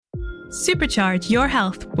Supercharge your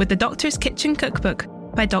health with the Doctor's Kitchen Cookbook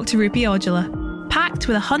by Dr. Rupi Ojala, packed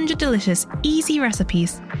with 100 delicious, easy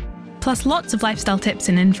recipes, plus lots of lifestyle tips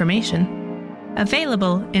and information.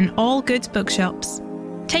 Available in all good bookshops.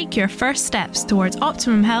 Take your first steps towards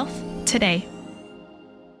optimum health today.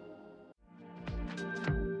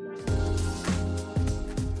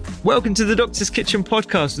 Welcome to the Doctor's Kitchen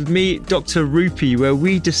podcast with me, Dr. Rupi, where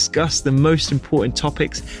we discuss the most important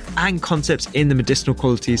topics and concepts in the medicinal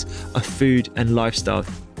qualities of food and lifestyle.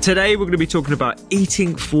 Today, we're going to be talking about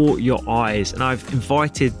eating for your eyes, and I've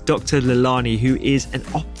invited Dr. Leilani, who is an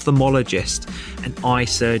ophthalmologist, an eye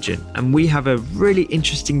surgeon, and we have a really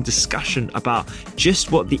interesting discussion about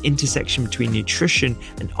just what the intersection between nutrition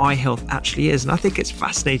and eye health actually is. And I think it's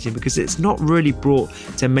fascinating because it's not really brought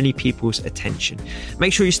to many people's attention.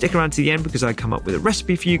 Make sure you stick around to the end because I come up with a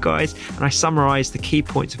recipe for you guys and I summarize the key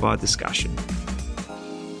points of our discussion.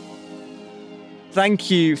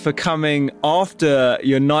 Thank you for coming after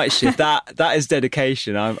your night shift. That is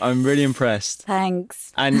dedication. I'm really impressed.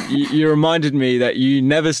 Thanks. And you reminded me that you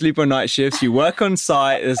never sleep on night shifts. You work on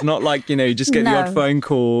site. It's not like, you just get the odd phone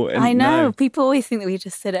call. And I know. No. People always think that we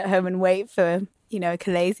just sit at home and wait for, a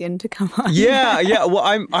Calazian to come on. Yeah. Well,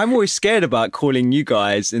 I'm always scared about calling you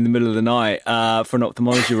guys in the middle of the night for an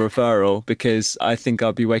ophthalmology referral because I think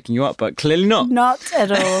I'll be waking you up, but clearly not. Not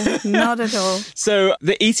at all. Not at all. So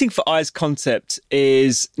the eating for eyes concept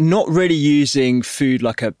is not really using food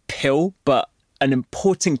like a pill, but an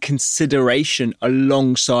important consideration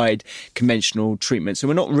alongside conventional treatment. So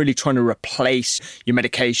we're not really trying to replace your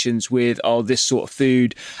medications with, this sort of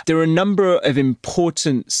food. There are a number of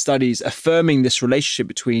important studies affirming this relationship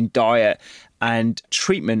between diet and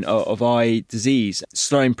treatment of eye disease,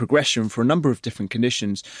 slowing progression for a number of different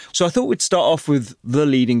conditions. So I thought we'd start off with the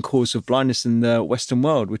leading cause of blindness in the Western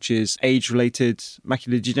world, which is age-related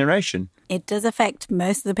macular degeneration. It does affect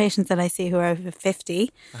most of the patients that I see who are over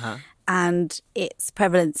 50. And its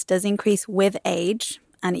prevalence does increase with age,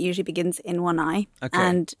 and it usually begins in one eye. Okay.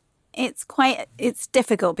 And it's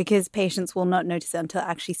difficult because patients will not notice it until it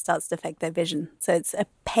actually starts to affect their vision. So it's a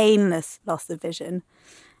painless loss of vision,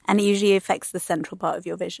 and it usually affects the central part of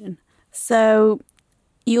your vision. So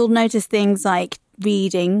you'll notice things like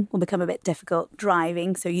reading will become a bit difficult,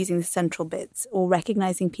 driving, so using the central bits, or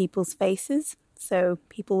recognizing people's faces. So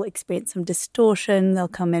people experience some distortion. They'll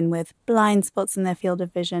come in with blind spots in their field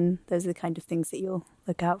of vision. Those are the kind of things that you'll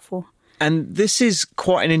look out for. And this is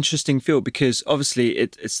quite an interesting field because obviously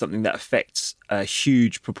it's something that affects a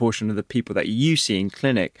huge proportion of the people that you see in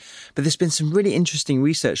clinic. But there's been some really interesting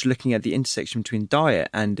research looking at the intersection between diet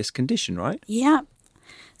and this condition, right? Yeah.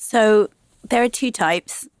 So there are two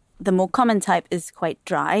types. The more common type is quite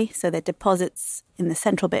dry. So they're deposits in the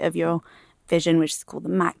central bit of your vision, which is called the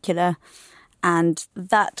macula. And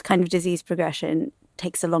that kind of disease progression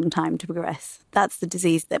takes a long time to progress. That's the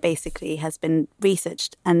disease that basically has been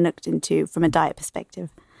researched and looked into from a diet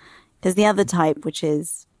perspective. There's the other type, which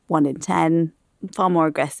is 1 in 10, far more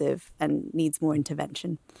aggressive and needs more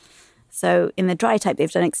intervention. So in the dry type,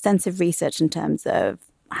 they've done extensive research in terms of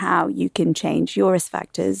how you can change your risk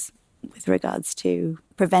factors with regards to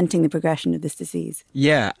preventing the progression of this disease.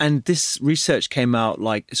 Yeah, and this research came out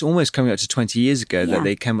it's almost coming up to 20 years ago that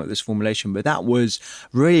they came up with this formulation, but that was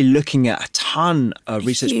really looking at a ton of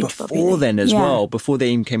research before then as well, before they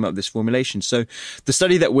even came up with this formulation. So the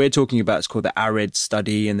study that we're talking about is called the ARID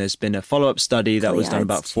study, and there's been a follow-up study that was done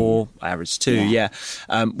about ARIDS 2,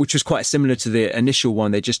 which was quite similar to the initial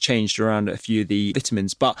one. They just changed around a few of the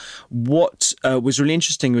vitamins. But what was really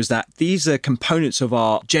interesting was that these are components of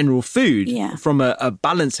our general food from a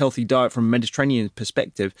balanced, healthy diet from a Mediterranean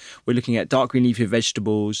perspective. We're looking at dark green leafy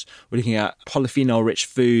vegetables. We're looking at polyphenol-rich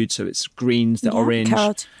food, so it's greens, the orange,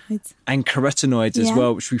 carotenoids. And carotenoids as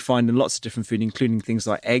well, which we find in lots of different food, including things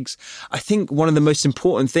like eggs. I think one of the most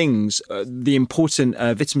important things, the important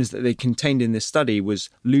vitamins that they contained in this study was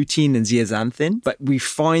lutein and zeaxanthin, but we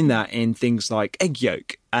find that in things like egg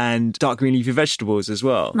yolk and dark green leafy vegetables as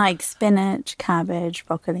well. Like spinach, cabbage,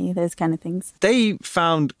 broccoli, those kind of things. They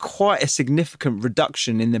found quite a significant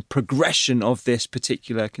reduction in the progression of this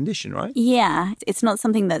particular condition, right? Yeah, it's not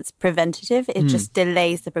something that's preventative. It just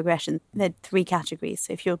delays the progression. There are 3 categories.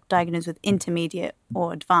 So if you're diagnosed with intermediate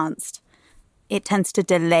or advanced, it tends to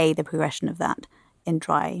delay the progression of that in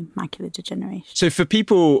dry macular degeneration. So for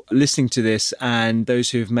people listening to this and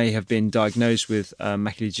those who may have been diagnosed with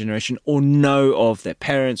macular degeneration or know of their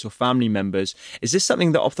parents or family members, is this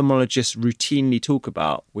something that ophthalmologists routinely talk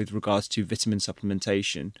about with regards to vitamin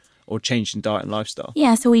supplementation or change in diet and lifestyle?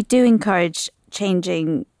 Yeah, so we do encourage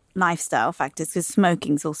changing lifestyle factors because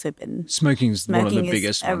smoking's also been... Smoking's one of the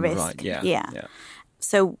biggest ones, right? Yeah.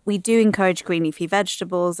 So we do encourage green leafy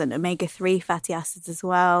vegetables and omega-3 fatty acids as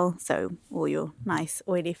well. So all your nice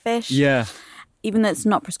oily fish. Yeah. Even though it's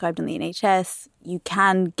not prescribed on the NHS, you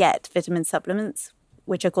can get vitamin supplements,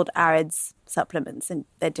 which are called AREDS supplements, and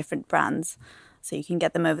they're different brands. So you can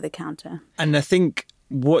get them over the counter. And I think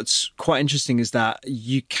what's quite interesting is that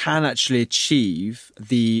you can actually achieve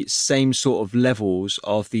the same sort of levels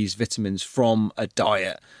of these vitamins from a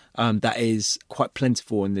diet that is quite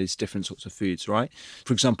plentiful in these different sorts of foods, right?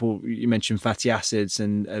 For example, you mentioned fatty acids,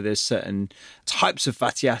 and there's certain types of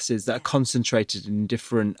fatty acids that are concentrated in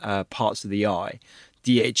different parts of the eye.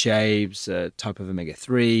 DHA is a type of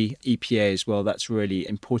omega-3, EPA as well. That's really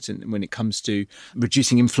important when it comes to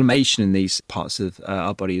reducing inflammation in these parts of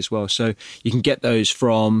our body as well. So you can get those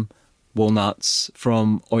from walnuts,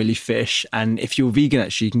 from oily fish, and if you're vegan,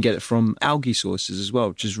 actually, you can get it from algae sources as well,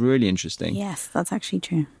 which is really interesting. Yes, that's actually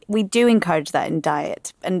true. We do encourage that in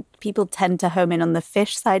diet, and people tend to home in on the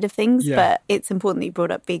fish side of things, but it's important that you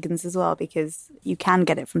brought up vegans as well, because you can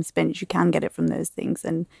get it from spinach, you can get it from those things,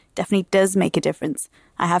 and definitely does make a difference.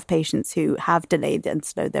 I have patients who have delayed and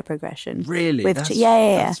slowed their progression. Really? That's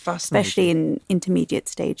fascinating. Especially in intermediate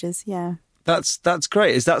stages, That's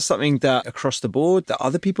great. Is that something that across the board that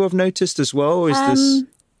other people have noticed as well? Or is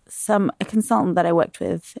a consultant that I worked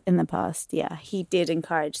with in the past, he did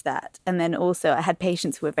encourage that. And then also I had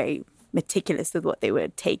patients who were very meticulous with what they were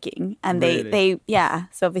taking. And they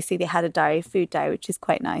so obviously they had a food diary, which is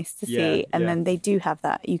quite nice to see. And then they do have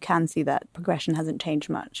that. You can see that progression hasn't changed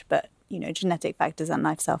much, but genetic factors and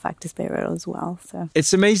lifestyle factors play a role as well. So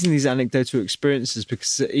it's amazing, these anecdotal experiences,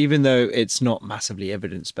 because even though it's not massively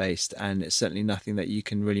evidence-based and it's certainly nothing that you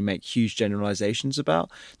can really make huge generalizations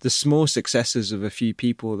about, the small successes of a few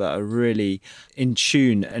people that are really in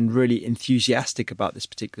tune and really enthusiastic about this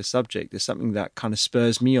particular subject is something that kind of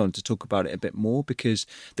spurs me on to talk about it a bit more, because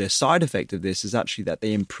the side effect of this is actually that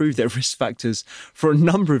they improve their risk factors for a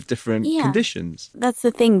number of different conditions. That's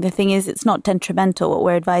the thing. The thing is, it's not detrimental. What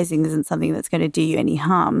we're advising isn't something that's going to do you any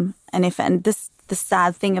harm. The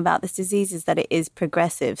sad thing about this disease is that it is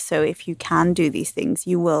progressive. So if you can do these things,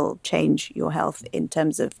 you will change your health in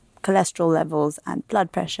terms of cholesterol levels and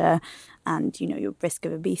blood pressure and, your risk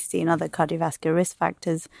of obesity and other cardiovascular risk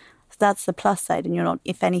factors. So that's the plus side. And you're not,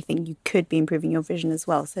 if anything, you could be improving your vision as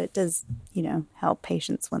well. So it does, help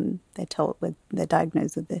patients when they're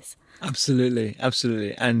diagnosed with this. Absolutely.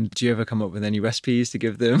 Absolutely. And do you ever come up with any recipes to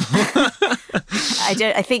give them? I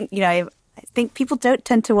don't. I think people don't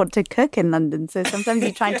tend to want to cook in London. So sometimes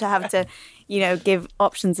you're trying to have to, give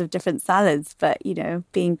options of different salads. But,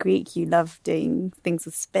 being Greek, you love doing things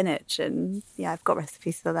with spinach. And I've got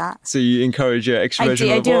recipes for that. So you encourage your extra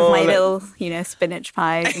vegetable? I do have my little, spinach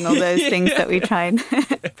pies and all those things that we try and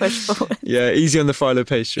push forward. Yeah, easy on the phyllo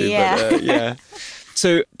pastry. Yeah. But,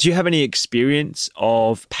 So do you have any experience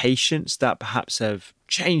of patients that perhaps have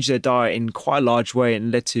changed their diet in quite a large way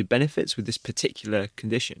and led to benefits with this particular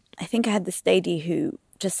condition? I think I had this lady who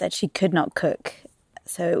just said she could not cook.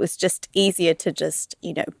 So it was just easier to just,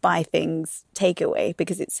 buy things takeaway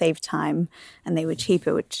because it saved time and they were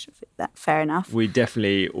cheaper, which fair enough. We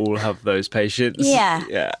definitely all have those patients.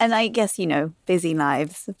 Yeah. And I guess, busy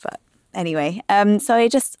lives, but anyway, so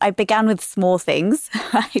I began with small things.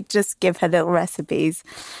 I just give her little recipes.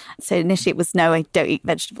 So initially it was, no, I don't eat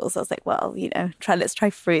vegetables. I was like, well, let's try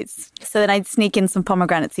fruits. So then I'd sneak in some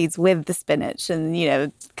pomegranate seeds with the spinach and,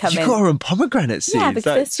 come in. You got her on pomegranate seeds? Yeah, because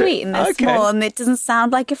they're sweet and they're small and it doesn't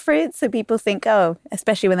sound like a fruit. So people think,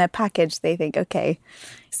 especially when they're packaged, they think, okay.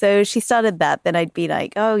 So she started that. Then I'd be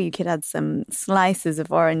like, you could add some slices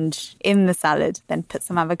of orange in the salad, then put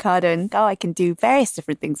some avocado and, I can do various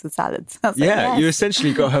different things with salads. You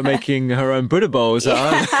essentially got her making her own Buddha bowls.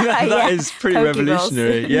 That is pretty Poke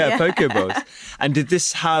revolutionary. Bowls. Poke bowls. And did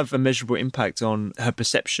this have a measurable impact on her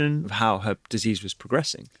perception of how her disease was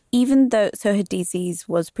progressing? Even though, her disease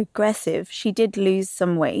was progressive, she did lose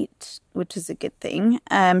some weight, which is a good thing.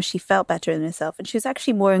 She felt better in herself and she was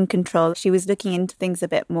actually more in control. She was looking into things a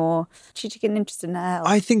bit more. She took an interest in her health.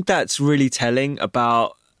 I think that's really telling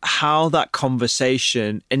about how that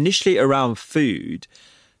conversation initially around food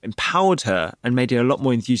empowered her and made her a lot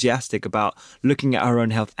more enthusiastic about looking at her own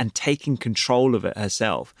health and taking control of it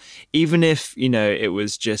herself. Even if, it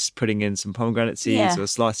was just putting in some pomegranate seeds or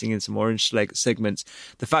slicing in some orange segments,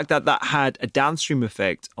 the fact that that had a downstream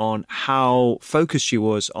effect on how focused she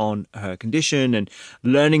was on her condition and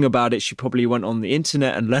learning about it. She probably went on the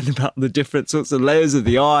internet and learned about the different sorts of layers of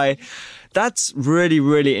the eye. That's really,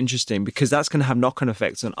 really interesting because that's going to have knock-on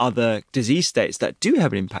effects on other disease states that do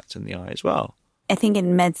have an impact on the eye as well. I think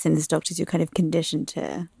in medicine, as doctors, you're kind of conditioned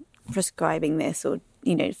to prescribing this or,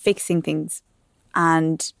 fixing things.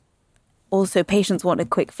 And also patients want a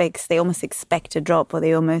quick fix. They almost expect a drop, or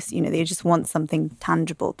they almost, they just want something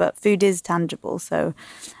tangible. But food is tangible. So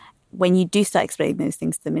when you do start explaining those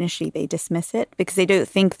things to them initially, they dismiss it because they don't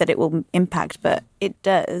think that it will impact, but it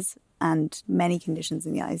does. And many conditions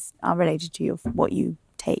in the eyes are related to what you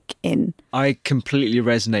take in. I completely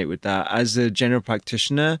resonate with that. As a general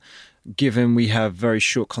practitioner, given we have very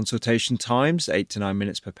short consultation times, 8 to 9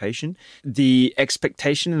 minutes per patient, the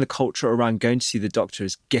expectation and the culture around going to see the doctor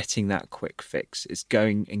is getting that quick fix. It's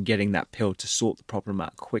going and getting that pill to sort the problem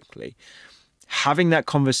out quickly. Having that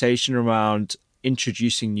conversation around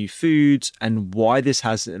introducing new foods and why this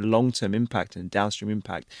has a long-term impact and downstream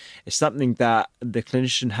impact is something that the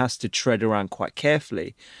clinician has to tread around quite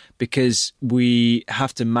carefully, because we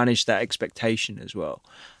have to manage that expectation as well.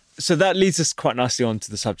 So that leads us quite nicely on to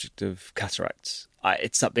the subject of cataracts.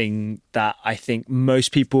 It's something that I think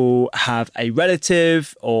most people have a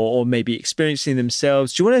relative or maybe experiencing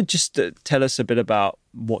themselves. Do you want to just tell us a bit about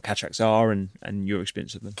what cataracts are and your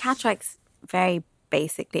experience of them? Cataracts, very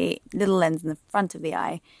basically, little lens in the front of the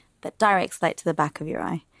eye that directs light to the back of your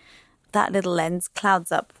eye. That little lens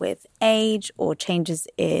clouds up with age or changes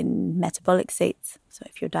in metabolic states. So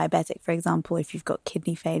if you're diabetic, for example, if you've got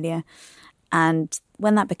kidney failure, and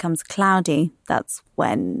when that becomes cloudy, that's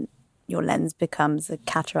when your lens becomes a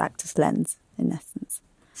cataractous lens, in essence.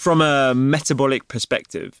 From a metabolic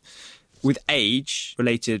perspective, with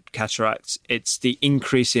age-related cataracts, it's the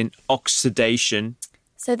increase in oxidation.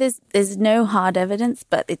 So there's no hard evidence,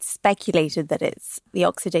 but it's speculated that it's the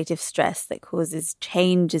oxidative stress that causes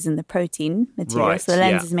changes in the protein material. Right, so the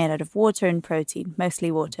lens is made out of water and protein,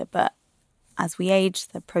 mostly water. But as we age,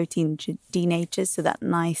 the protein denatures, so that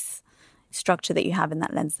nice structure that you have in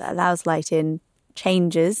that lens that allows light in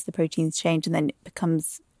changes, the proteins change, and then it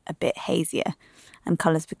becomes a bit hazier and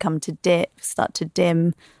colours start to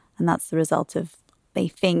dim. And that's the result of, they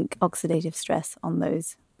think, oxidative stress on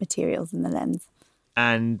those materials in the lens.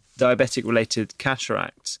 And diabetic-related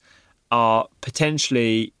cataracts are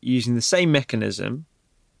potentially using the same mechanism,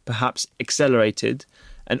 perhaps accelerated,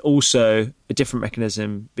 and also a different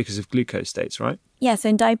mechanism because of glucose states, right? Yeah, so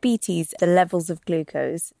in diabetes, the levels of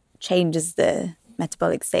glucose changes the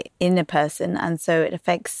metabolic state in a person, and so it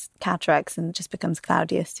affects cataracts and just becomes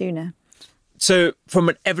cloudier sooner. So from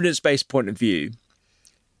an evidence-based point of view,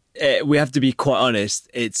 we have to be quite honest,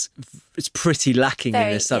 it's pretty lacking in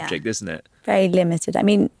this subject, isn't it? Very limited. I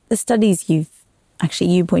mean, the studies you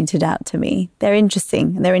pointed out to me, they're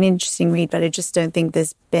interesting. They're an interesting read, but I just don't think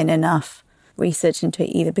there's been enough research into it,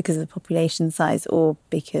 either because of the population size or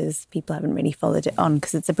because people haven't really followed it on,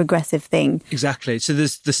 because it's a progressive thing. Exactly. So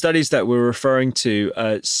there's the studies that we're referring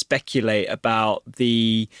to speculate about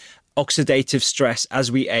the oxidative stress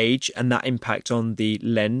as we age and that impact on the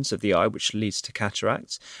lens of the eye, which leads to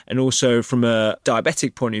cataracts. And also from a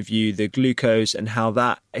diabetic point of view, the glucose and how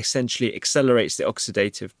that essentially accelerates the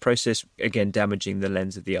oxidative process, again, damaging the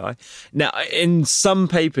lens of the eye. Now, in some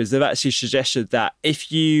papers, they've actually suggested that if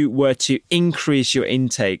you were to increase your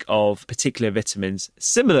intake of particular vitamins,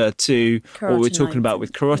 similar to what we're talking about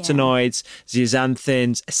with carotenoids,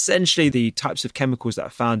 zeaxanthins, essentially the types of chemicals that are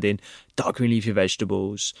found in dark green leafy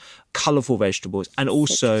vegetables, colourful vegetables, and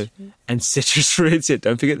also citrus fruits.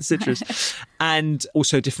 Don't forget the citrus. And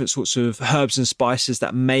also different sorts of herbs and spices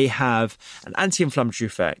that may have an anti-inflammatory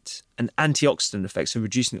effect, an antioxidant effect, so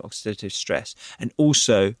reducing the oxidative stress, and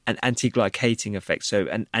also an anti-glycating effect, so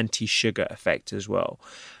an anti-sugar effect as well.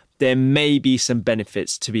 There may be some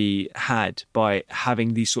benefits to be had by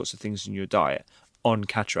having these sorts of things in your diet on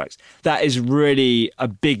cataracts. That is really a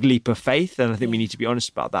big leap of faith, and I think we need to be honest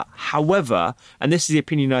about that. However, and this is the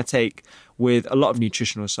opinion I take with a lot of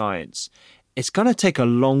nutritional science, it's going to take a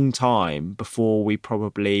long time before we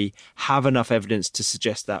probably have enough evidence to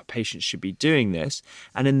suggest that patients should be doing this.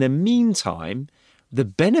 And in the meantime, the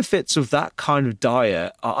benefits of that kind of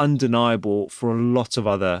diet are undeniable for a lot of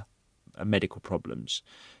other medical problems.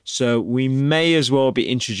 So we may as well be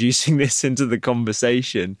introducing this into the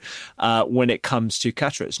conversation when it comes to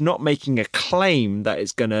cataracts, not making a claim that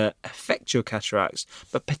it's going to affect your cataracts,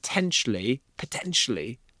 but potentially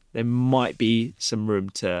there might be some room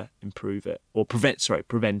to improve it or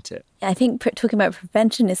prevent it. I think talking about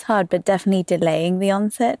prevention is hard, but definitely delaying the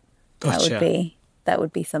onset, that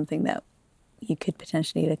would be something that you could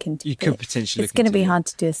potentially look into. It's going to be hard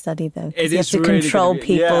to do a study, though, because you have to control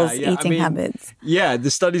people's eating habits. Yeah,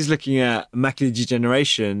 the study's looking at macular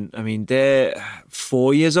degeneration. I mean, they're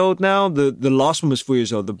 4 years old now. The last one was 4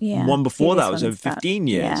 years old. The one before that was over 15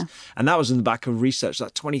 years. Yeah. And that was in the back of research,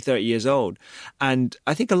 like 20, 30 years old. And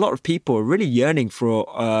I think a lot of people are really yearning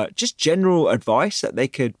for just general advice that they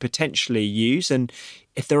could potentially use. And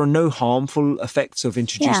if there are no harmful effects of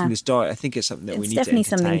introducing this diet, I think it's something that we need to entertain. It's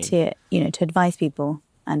definitely something to advise people.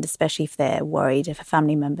 And especially if they're worried, if a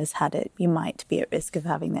family member's had it, you might be at risk of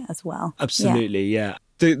having it as well. Absolutely, yeah.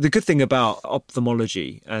 The good thing about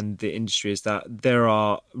ophthalmology and the industry is that there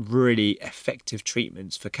are really effective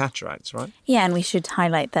treatments for cataracts, right? Yeah, and we should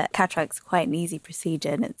highlight that cataract's quite an easy procedure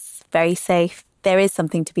and it's very safe. There is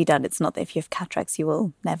something to be done. It's not that if you have cataracts, you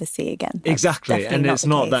will never see again. That's exactly. And it's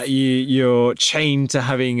not that you're chained to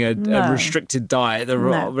having a restricted diet the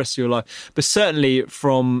rest of your life. But certainly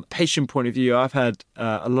from patient point of view, I've had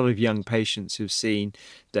a lot of young patients who've seen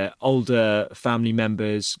their older family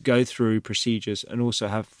members go through procedures and also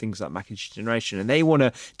have things like macular degeneration. And they want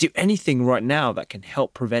to do anything right now that can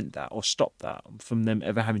help prevent that or stop that from them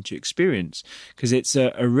ever having to experience. Because it's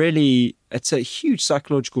it's a huge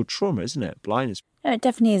psychological trauma, isn't it? Blindness. No, it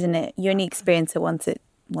definitely isn't it. You only experience it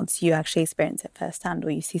once you actually experience it firsthand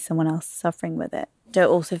or you see someone else suffering with it. Don't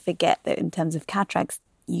also forget that in terms of cataracts,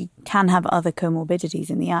 you can have other comorbidities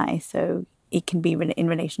in the eye. So it can be in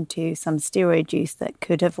relation to some steroid use that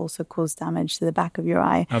could have also caused damage to the back of your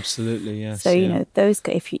eye. Absolutely, yes. So, those,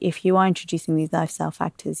 if you are introducing these lifestyle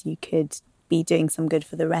factors, you could be doing some good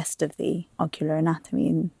for the rest of the ocular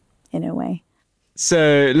anatomy in a way.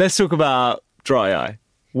 So let's talk about dry eye,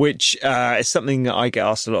 which is something that I get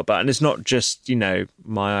asked a lot about. And it's not just,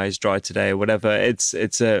 my eye's dry today or whatever. It's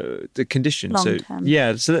the condition. Long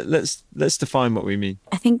term. So let's define what we mean.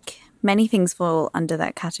 I think many things fall under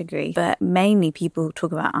that category, but mainly people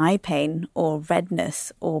talk about eye pain or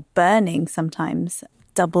redness or burning sometimes,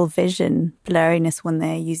 double vision, blurriness when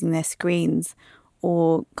they're using their screens,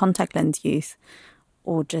 or contact lens use,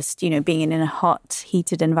 or just, being in a hot,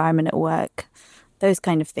 heated environment at work. Those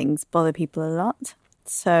kind of things bother people a lot.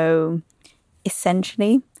 So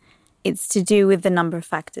essentially, it's to do with the number of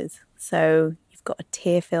factors. So you've got a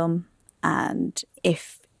tear film, and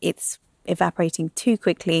if it's evaporating too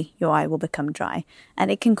quickly, your eye will become dry.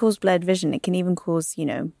 And it can cause blurred vision. It can even cause, you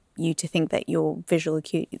to think that your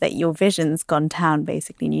your vision's gone down,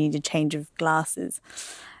 basically, and you need a change of glasses.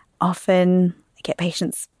 Often I get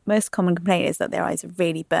patients, most common complaint is that their eyes are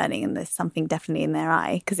really burning and there's something definitely in their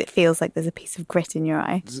eye because it feels like there's a piece of grit in your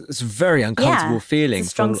eye. It's a very uncomfortable feeling. It's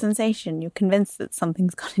a strong sensation. You're convinced that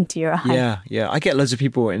something's gone into your eye. Yeah. I get loads of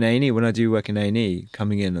people in A&E, when I do work in A&E,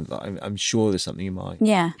 coming in and I'm sure there's something in my eye.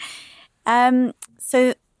 Yeah.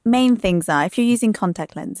 So main things are, if you're using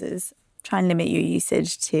contact lenses, try and limit your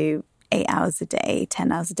usage to 8 hours a day,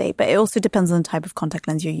 10 hours a day. But it also depends on the type of contact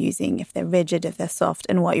lens you're using, if they're rigid, if they're soft,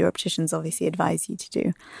 and what your opticians obviously advise you to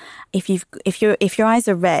do. If your eyes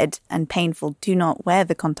are red and painful, do not wear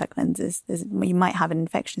the contact lenses. You might have an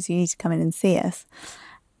infection, so you need to come in and see us.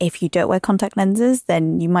 If you don't wear contact lenses,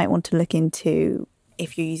 then you might want to look into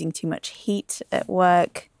if you're using too much heat at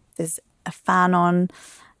work, there's a fan on,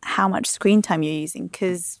 how much screen time you're using,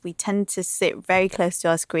 because we tend to sit very close to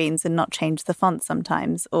our screens and not change the font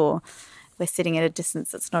sometimes, or we're sitting at a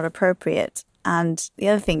distance that's not appropriate. And the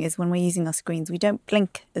other thing is, when we're using our screens, we don't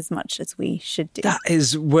blink as much as we should do.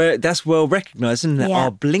 That's well recognised, isn't it? Yeah.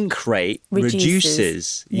 Our blink rate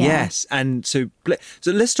reduces. Yeah. Yes, and so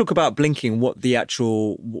let's talk about blinking.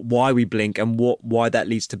 Why we blink, and why that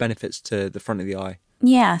leads to benefits to the front of the eye.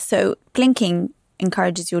 Yeah, so blinking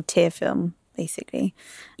encourages your tear film. Basically,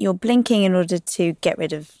 you're blinking in order to get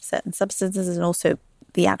rid of certain substances, and also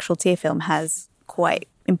the actual tear film has quite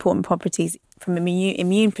important properties from an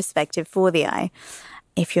immune perspective for the eye.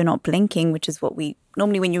 If you're not blinking, which is what we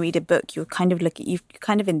normally, when you read a book, you're kind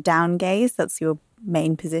of in down gaze. That's your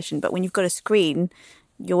main position. But when you've got a screen,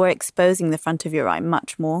 you're exposing the front of your eye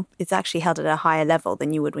much more. It's actually held at a higher level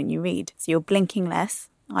than you would when you read. So you're blinking less,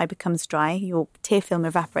 eye becomes dry, your tear film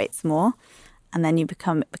evaporates more, and then it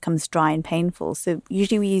becomes dry and painful. So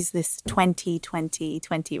usually we use this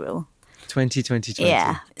 20-20-20 rule. 20-20-20.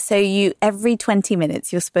 Yeah. So every 20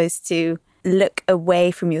 minutes, you're supposed to look away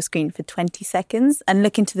from your screen for 20 seconds and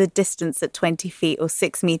look into the distance at 20 feet or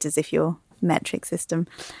 6 meters if you're metric system.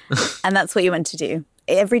 And that's what you're meant to do.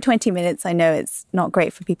 Every 20 minutes, I know it's not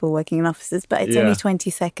great for people working in offices, but it's only 20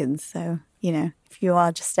 seconds. So, if you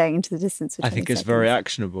are just staring into the distance for 20 seconds. I think it's very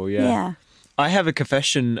actionable, Yeah. I have a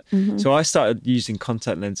confession. Mm-hmm. So I started using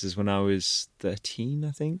contact lenses when I was 13,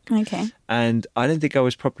 I think. Okay. And I don't think I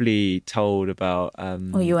was properly told about...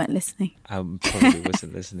 or you weren't listening. I probably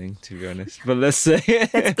wasn't listening, to be honest. But let's say...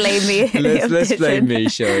 Let's blame me. let's blame me,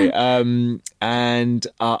 shall we? And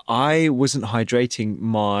I wasn't hydrating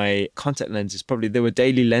my contact lenses properly. They were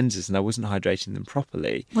daily lenses and I wasn't hydrating them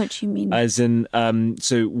properly. What do you mean? As in,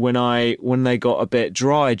 so when they got a bit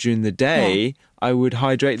dry during the day, I would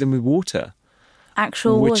hydrate them with water.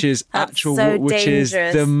 which is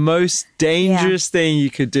the most dangerous thing you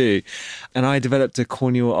could do. And I developed a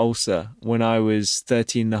corneal ulcer when I was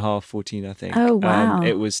 13 and a half, 14, I think. Oh, wow.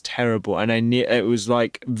 It was terrible. And it was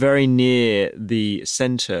like very near the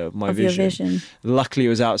center of my vision. Your vision. Luckily, it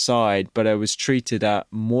was outside, but I was treated at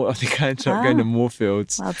I think I ended up going to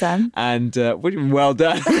Moorfields. Well done. And well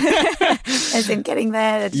done. As in getting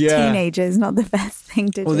there as a teenager is not the best thing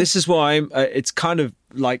to do. Well, this is why it's kind of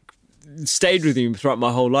like stayed with me throughout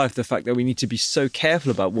my whole life, the fact that we need to be so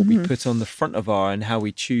careful about what we put on the front of our and how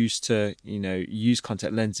we choose to, use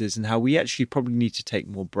contact lenses, and how we actually probably need to take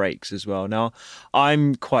more breaks as well. Now,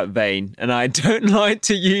 I'm quite vain and I don't like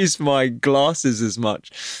to use my glasses as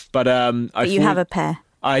much, but you have a pair.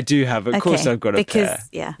 I do have. Of course, I've got a pair.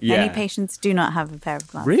 Because, many patients do not have a pair of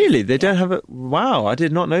glasses. Really? They don't have it? Wow, I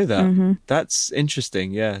did not know that. That's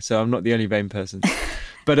interesting. Yeah, so I'm not the only vain person.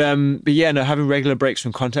 But having regular breaks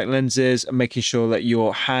from contact lenses and making sure that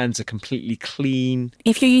your hands are completely clean.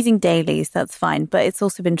 If you're using dailies, that's fine. But it's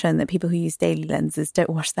also been shown that people who use daily lenses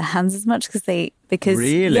don't wash their hands as much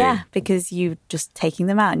Really? Yeah, because you're just taking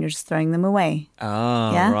them out and you're just throwing them away.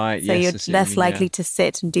 Ah, yeah? Right. So you're less likely to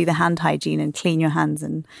sit and do the hand hygiene and clean your hands,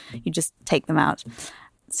 and you just take them out.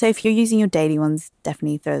 So if you're using your daily ones,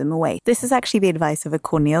 definitely throw them away. This is actually the advice of a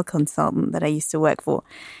corneal consultant that I used to work for.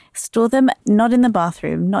 Store them not in the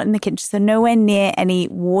bathroom, not in the kitchen, so nowhere near any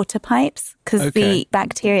water pipes, because the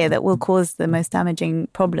bacteria that will cause the most damaging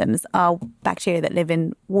problems are bacteria that live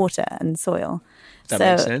in water and soil. That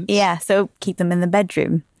makes sense. Yeah, so keep them in the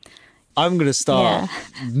bedroom. I'm going to start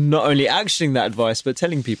not only actioning that advice, but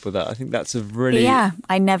telling people that. I think that's a really...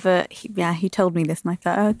 he told me this and I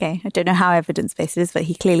thought, okay. I don't know how evidence-based it is, but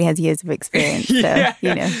he clearly has years of experience. So,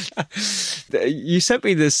 You sent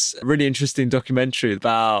me this really interesting documentary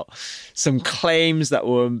about some claims that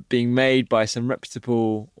were being made by some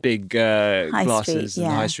reputable big glasses and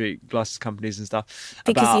high street glasses companies and stuff.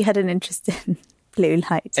 Because you had an interest in... blue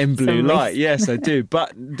light. In blue light, yes, I do.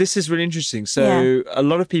 But this is really interesting. So a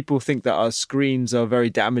lot of people think that our screens are very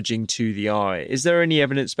damaging to the eye. Is there any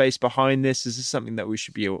evidence base behind this? Is this something that we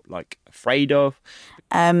should be afraid of?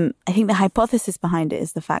 I think the hypothesis behind it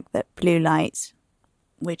is the fact that blue light,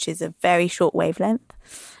 which is a very short wavelength,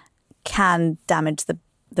 can damage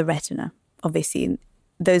the retina. Obviously,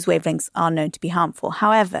 those wavelengths are known to be harmful.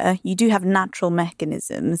 However, you do have natural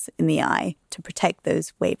mechanisms in the eye to protect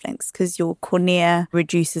those wavelengths, because your cornea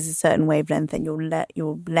reduces a certain wavelength, and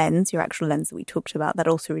your lens, your actual lens that we talked about, that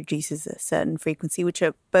also reduces a certain frequency, which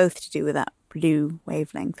are both to do with that blue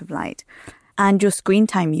wavelength of light. And your screen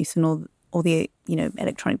time use and all the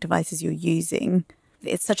electronic devices you're using,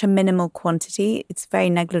 it's such a minimal quantity, it's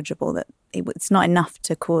very negligible that it's not enough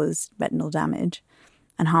to cause retinal damage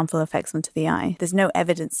and harmful effects onto the eye. There's no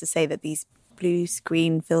evidence to say that these blue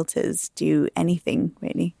screen filters do anything,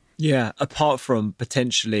 really. Yeah, apart from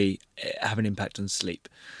potentially have an impact on sleep,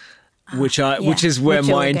 which is where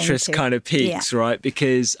my interest kind of peaks, right?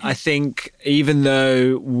 Because I think even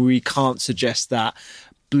though we can't suggest that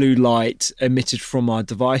blue light emitted from our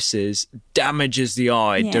devices damages the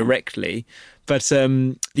eye directly, but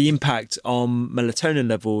the impact on melatonin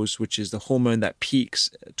levels, which is the hormone that peaks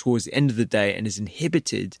towards the end of the day and is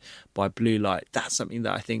inhibited by blue light, that's something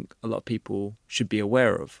that I think a lot of people should be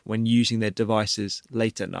aware of when using their devices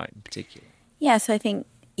late at night in particular. Yeah, so I think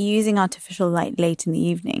using artificial light late in the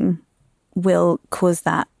evening will cause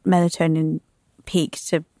that melatonin peak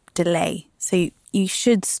to delay. So you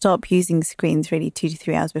should stop using screens really 2 to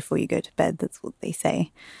 3 hours before you go to bed. That's what they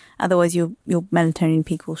say. Otherwise, your melatonin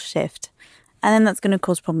peak will shift. And then that's going to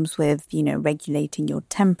cause problems with, regulating your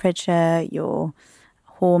temperature, your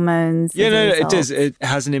hormones. Yeah, it does. It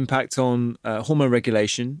has an impact on hormone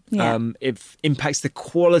regulation. Yeah. It impacts the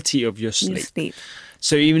quality of your sleep.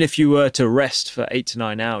 So even if you were to rest for 8 to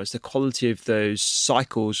 9 hours, the quality of those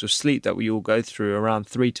cycles of sleep that we all go through, around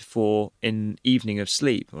 3 to 4 in evening of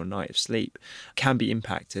sleep or night of sleep, can be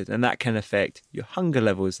impacted. And that can affect your hunger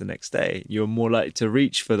levels the next day. You're more likely to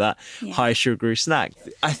reach for that high sugary snack.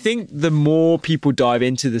 I think the more people dive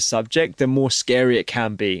into the subject, the more scary it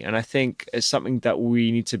can be. And I think it's something that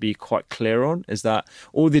we need to be quite clear on, is that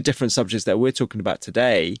all the different subjects that we're talking about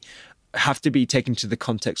today have to be taken to the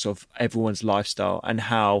context of everyone's lifestyle and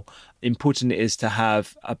how important it is to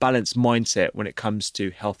have a balanced mindset when it comes to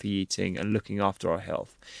healthy eating and looking after our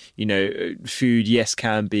health. Food, yes,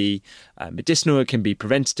 can be medicinal, it can be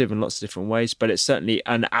preventative in lots of different ways, but it's certainly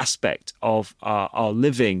an aspect of our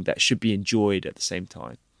living that should be enjoyed at the same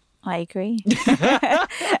time. I agree.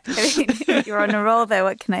 You're on a roll there.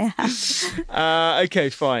 What can I have? Okay,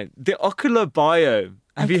 fine. The Ocular Bio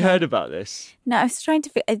Have you heard about this? No, I was trying to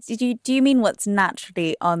figure. Do you mean what's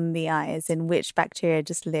naturally on the eye, as in which bacteria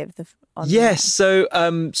just live on the eye? So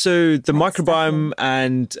the microbiome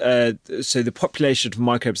and so the population of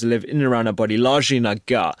microbes that live in and around our body, largely in our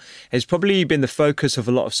gut, has probably been the focus of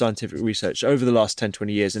a lot of scientific research over the last 10,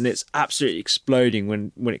 20 years. And it's absolutely exploding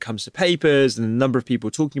when it comes to papers and the number of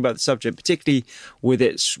people talking about the subject, particularly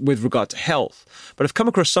with regard to health. But I've come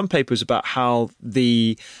across some papers about how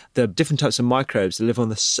the different types of microbes that live on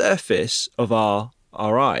the surface of our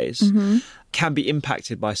eyes can be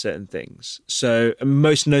impacted by certain things. So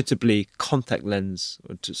most notably contact lens.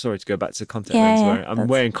 Sorry to go back to contact lens. I'm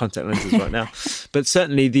wearing contact lenses right now. But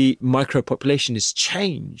certainly the micropopulation is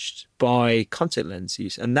changed by contact lens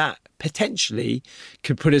use. And that potentially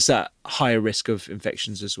could put us at higher risk of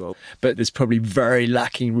infections as well. But there's probably very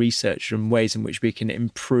lacking research on ways in which we can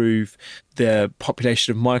improve the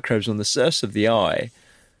population of microbes on the surface of the eye.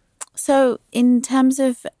 So in terms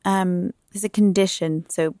of, there's a condition,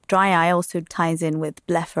 so dry eye also ties in with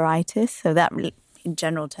blepharitis. So that, in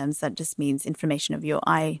general terms, that just means inflammation of your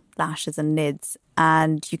eyelashes and lids.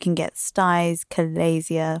 And you can get styes,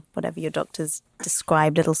 chalasia, whatever your doctors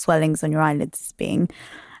describe little swellings on your eyelids as being.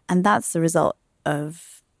 And that's the result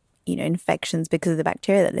of, infections because of the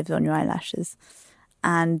bacteria that lives on your eyelashes.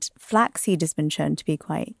 And flaxseed has been shown to be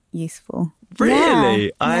quite useful.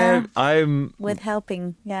 Really? Yeah. I'm with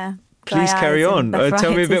helping, Please carry on.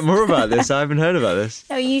 Tell me a bit more about this. I haven't heard about this.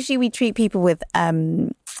 No, usually we treat people with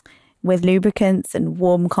lubricants and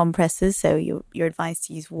warm compresses. So you're advised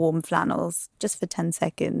to use warm flannels just for 10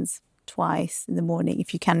 seconds twice in the morning.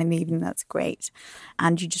 If you can in the evening, that's great.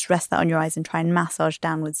 And you just rest that on your eyes and try and massage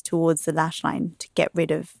downwards towards the lash line to get rid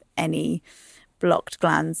of any blocked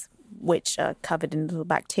glands which are covered in little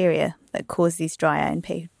bacteria that cause these dry eye and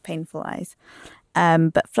painful eyes.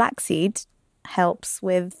 But flaxseed helps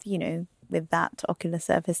with that ocular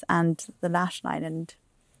surface and the lash line and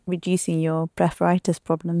reducing your blepharitis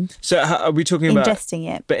problems. So are we talking about ingesting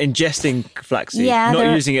it? But ingesting flaxseed,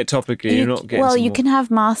 not using it topically. You're not getting. Well, you can have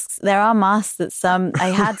masks. There are masks that I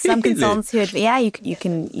had some consultants who had. Yeah, you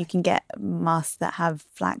can get masks that have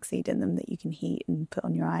flaxseed in them that you can heat and put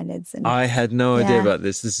on your eyelids. And I had no idea about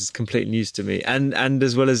this. This is complete news to me. And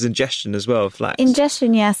as well as ingestion as well, flax.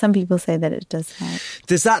 Ingestion, yeah. Some people say that it does help.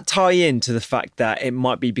 Does that tie into the fact that it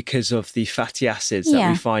might be because of the fatty acids that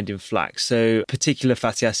we find in flax? So particular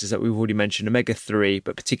fatty acids that we've already mentioned, omega-3,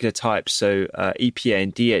 but particular types, so EPA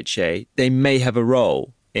and DHA, they may have a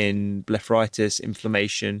role in blepharitis,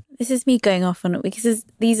 inflammation. This is me going off on it because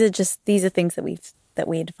these are things that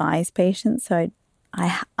we advise patients. So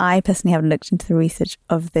I personally haven't looked into the research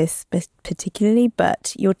of this particularly,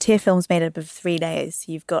 but your tear film's made up of 3 layers.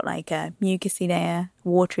 So you've got like a mucousy layer,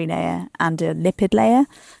 watery layer, and a lipid layer.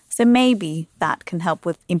 So maybe that can help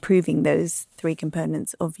with improving those 3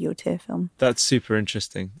 components of your tear film. That's super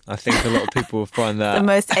interesting. I think a lot of people will find that. The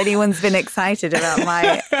most anyone's been excited about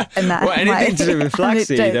my... Well, anything to do with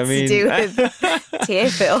flaxseed, I mean... to do with tear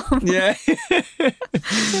film. Yeah.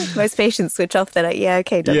 Most patients switch off. They're like, yeah,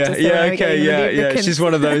 okay, doctor. Yeah. She's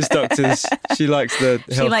one of those doctors. She likes the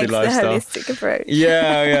healthy lifestyle. She likes the holistic approach.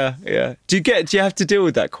 Yeah. Do you have to deal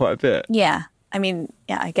with that quite a bit? Yeah. I mean,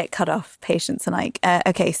 I get cut off. Patients are like,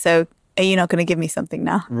 okay, so are you not going to give me something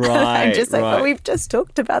now? Right. I'm just like, well, we've just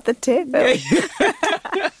talked about the tear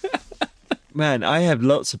film. Man, I have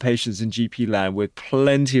lots of patients in GP land with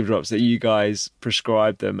plenty of drops that you guys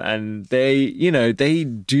prescribe them, and they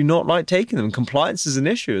do not like taking them. Compliance is an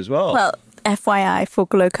issue as well. Well, FYI, for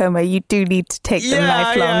glaucoma, you do need to take them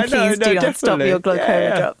lifelong. Please do not stop your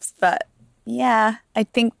glaucoma drops. But I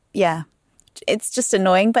think, it's just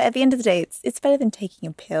annoying, but at the end of the day, it's better than taking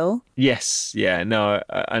a pill. Yes,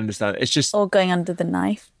 I understand. It's just... Or going under the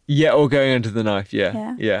knife. Yeah, or going under the knife,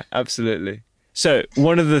 yeah, absolutely. So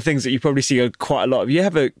one of the things that you probably see quite a lot of, you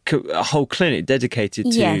have a whole clinic dedicated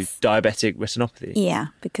to diabetic retinopathy. Yeah,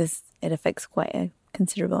 because it affects quite a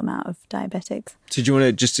considerable amount of diabetics. So do you want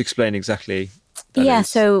to just explain exactly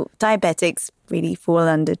so diabetics really fall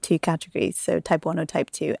under 2 categories, so type 1 or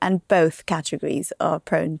type 2, and both categories are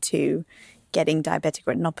prone to getting diabetic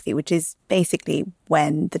retinopathy, which is basically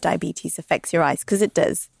when the diabetes affects your eyes, because it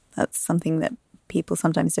does. That's something that people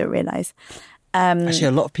sometimes don't realise. Actually,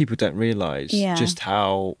 a lot of people don't realise just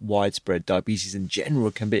how widespread diabetes in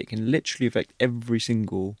general can be. It can literally affect every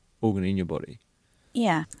single organ in your body.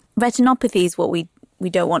 Yeah. Retinopathy is what we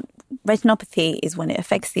don't want. Retinopathy is when it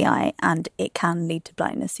affects the eye and it can lead to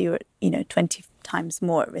blindness. So you're 20 times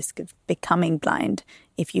more at risk of becoming blind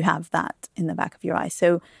if you have that in the back of your eye.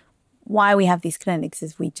 So why we have these clinics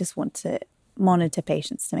is we just want to monitor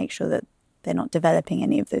patients to make sure that they're not developing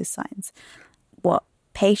any of those signs. What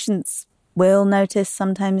patients will notice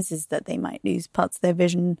sometimes is that they might lose parts of their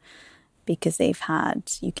vision because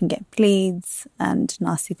you can get bleeds and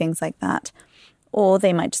nasty things like that. Or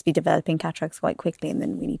they might just be developing cataracts quite quickly, and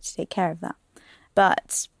then we need to take care of that.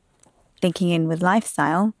 But linking in with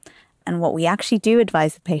lifestyle, and what we actually do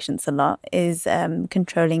advise the patients a lot is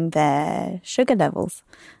controlling their sugar levels.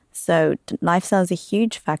 So lifestyle is a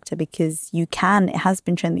huge factor because it has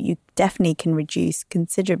been shown that you definitely can reduce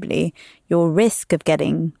considerably your risk of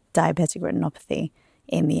getting diabetic retinopathy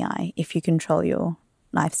in the eye if you control your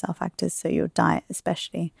lifestyle factors, so your diet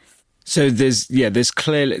especially. So there's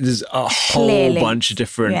a whole bunch of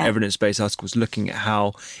different evidence-based articles looking at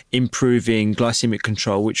how improving glycemic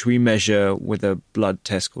control, which we measure with a blood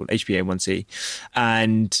test called HbA1c,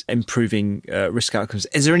 and improving risk outcomes.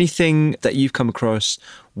 Is there anything that you've come across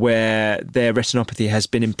where their retinopathy has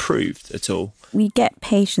been improved at all? We get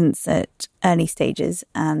patients at early stages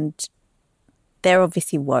and they're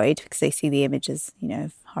obviously worried because they see the images,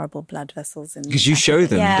 of horrible blood vessels. Because you show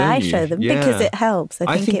them, don't you? I show them because it helps.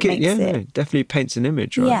 I think it definitely paints an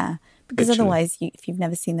image, right? Yeah, because otherwise, if you've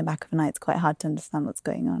never seen the back of an eye, it's quite hard to understand what's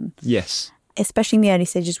going on. Yes. Especially in the early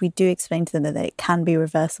stages, we do explain to them that it can be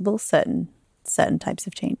reversible, certain types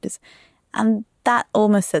of changes. And that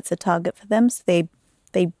almost sets a target for them. So they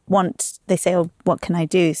say, oh, what can I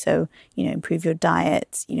do? So, improve your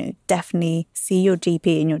diet, definitely see your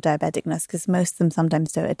GP in your diabetic nurse, because most of them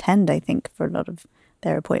sometimes don't attend, I think, for a lot of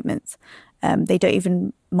their appointments. They don't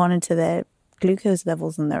even monitor their glucose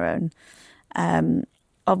levels on their own.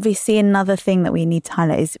 Obviously, another thing that we need to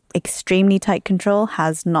highlight is extremely tight control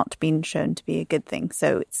has not been shown to be a good thing.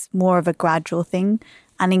 So it's more of a gradual thing,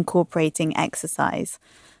 and incorporating exercise.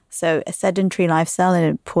 So a sedentary lifestyle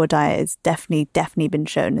and a poor diet has definitely been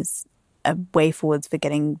shown as a way forwards for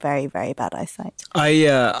getting very, very bad eyesight.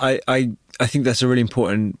 I think that's a really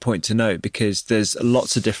important point to note, because there's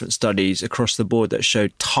lots of different studies across the board that show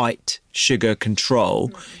tight sugar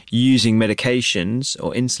control using medications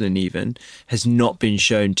or insulin even has not been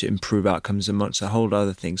shown to improve outcomes, amongst a whole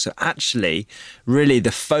other things. So actually, really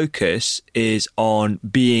the focus is on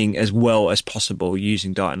being as well as possible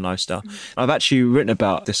using diet and lifestyle. I've actually written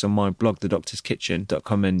about this on my blog,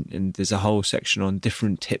 thedoctorskitchen.com, and there's a whole section on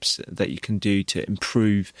different tips that you can do to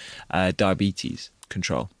improve diabetes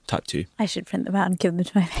control, type 2. I should print them out and give them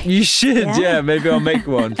to my patients. You should, yeah. Maybe I'll make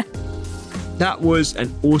one. That was an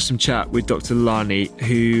awesome chat with Dr. Lalani,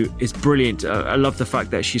 who is brilliant. I love the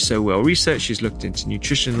fact that she's so well researched. She's looked into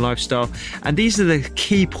nutrition and lifestyle. And these are the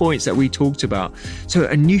key points that we talked about. So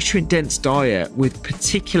a nutrient-dense diet with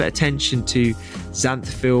particular attention to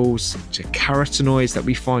xanthophylls, to carotenoids that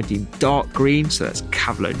we find in dark green. So that's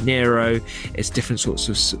Cavolo Nero. It's different sorts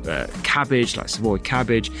of cabbage, like Savoy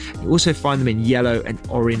cabbage. You also find them in yellow and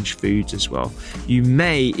orange foods as well. You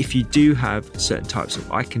may, if you do have certain types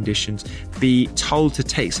of eye conditions, be told to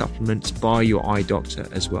take supplements by your eye doctor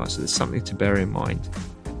as well. So there's something to bear in mind.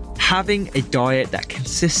 Having a diet that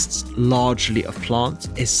consists largely of plants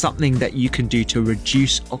is something that you can do to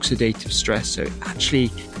reduce oxidative stress. So actually,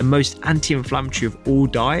 the most anti-inflammatory of all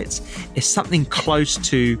diets is something close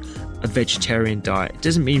to a vegetarian diet. It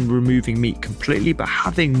doesn't mean removing meat completely, but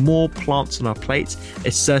having more plants on our plates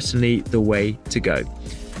is certainly the way to go.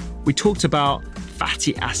 We talked about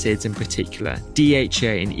fatty acids in particular, DHA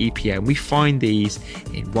and EPA, and we find these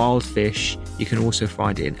in wild fish. You can also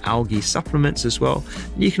find it in algae supplements as well.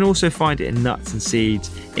 And you can also find it in nuts and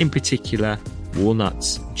seeds, in particular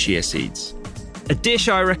walnuts and chia seeds. A dish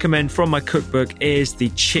I recommend from my cookbook is the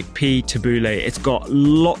chickpea tabbouleh. It's got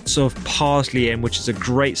lots of parsley in, which is a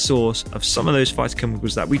great source of some of those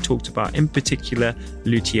phytochemicals that we talked about, in particular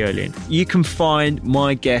luteolin. You can find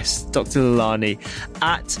my guest, Dr. Lalani,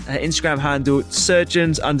 at her Instagram handle,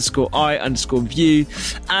 surgeons_eye_view,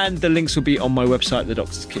 and the links will be on my website,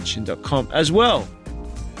 thedoctorskitchen.com as well.